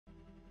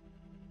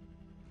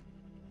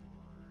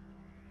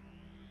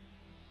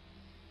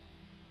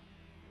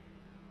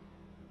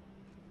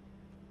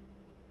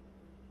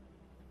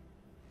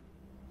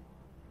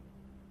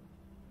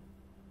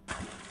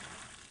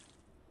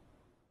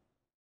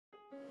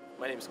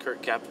My name is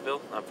Kirk Capdeville.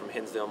 I'm from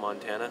Hinsdale,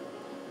 Montana.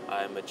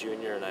 I'm a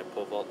junior and I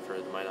pole vault for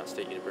the Minot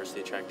State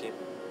University track team.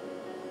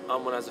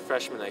 When I was a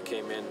freshman, I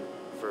came in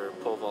for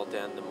pole vault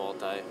and the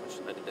multi, which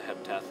I did the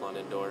heptathlon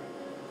indoor.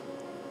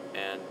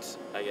 And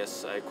I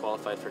guess I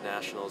qualified for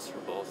nationals for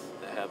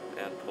both the hep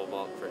and pole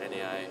vault for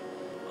NAI.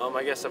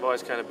 I guess I've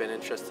always kind of been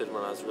interested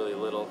when I was really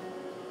little.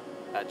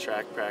 At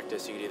track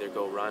practice, you could either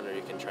go run or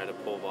you can try to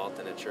pole vault,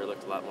 and it sure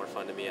looked a lot more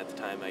fun to me at the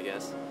time, I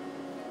guess.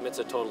 It's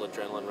a total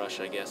adrenaline rush,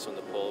 I guess, when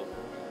the pole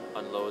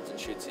unloads and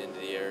shoots you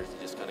into the air. You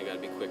just kind of got to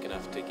be quick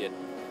enough to get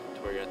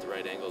to where you're at the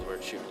right angle where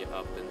it's shooting you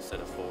up instead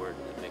of forward,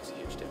 and it makes a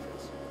huge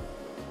difference.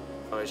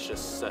 I always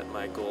just set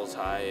my goals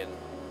high, and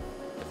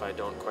if I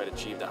don't quite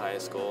achieve the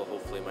highest goal,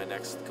 hopefully my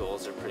next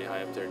goals are pretty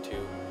high up there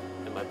too.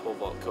 And my pole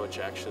vault coach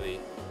actually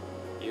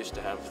used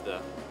to have the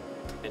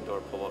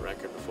indoor pole vault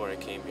record before I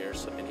came here,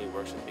 and he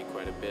works with me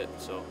quite a bit,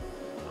 so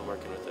I'm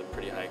working with a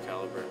pretty high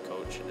caliber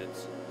coach, and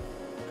it's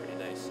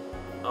pretty nice.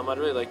 I'd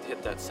really like to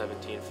hit that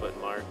 17-foot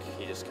mark.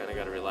 You just kind of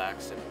got to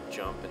relax and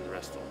jump, and the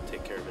rest will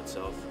take care of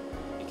itself.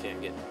 You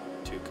can't get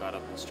too caught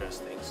up in stress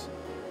things.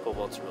 Pole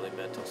vault's a really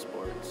mental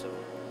sport, so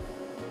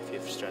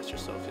if you stress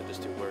yourself, you'll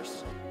just do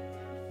worse.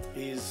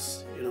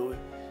 He's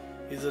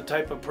the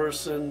type of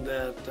person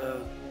that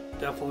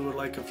definitely would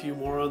like a few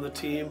more on the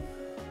team.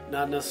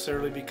 Not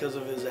necessarily because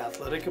of his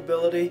athletic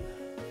ability,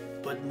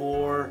 but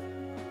more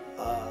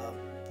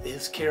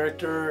his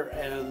character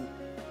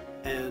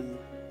and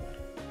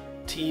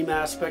team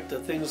aspect, the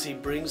things he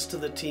brings to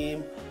the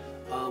team,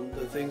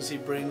 the things he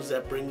brings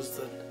that brings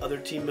the other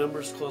team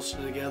members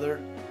closer together,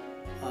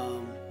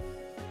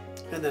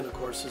 and then of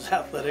course his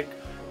athletic.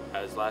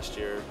 As last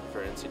year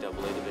for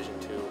NCAA Division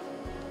II,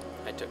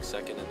 I took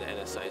second in the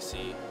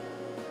NSIC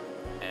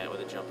and with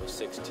a jump of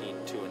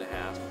 16.2.5,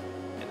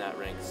 and that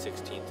ranked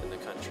 16th in the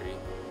country,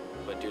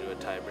 but due to a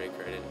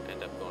tiebreaker I didn't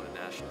end up going to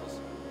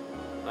nationals.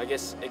 I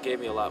guess it gave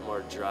me a lot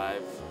more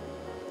drive,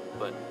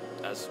 but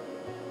I was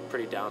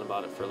pretty down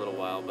about it for a little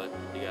while, but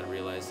you got to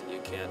realize that you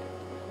can't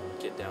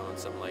get down on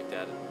something like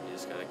that, and you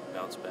just got to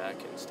bounce back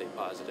and stay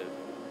positive,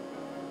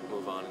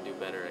 move on and do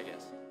better, I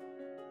guess.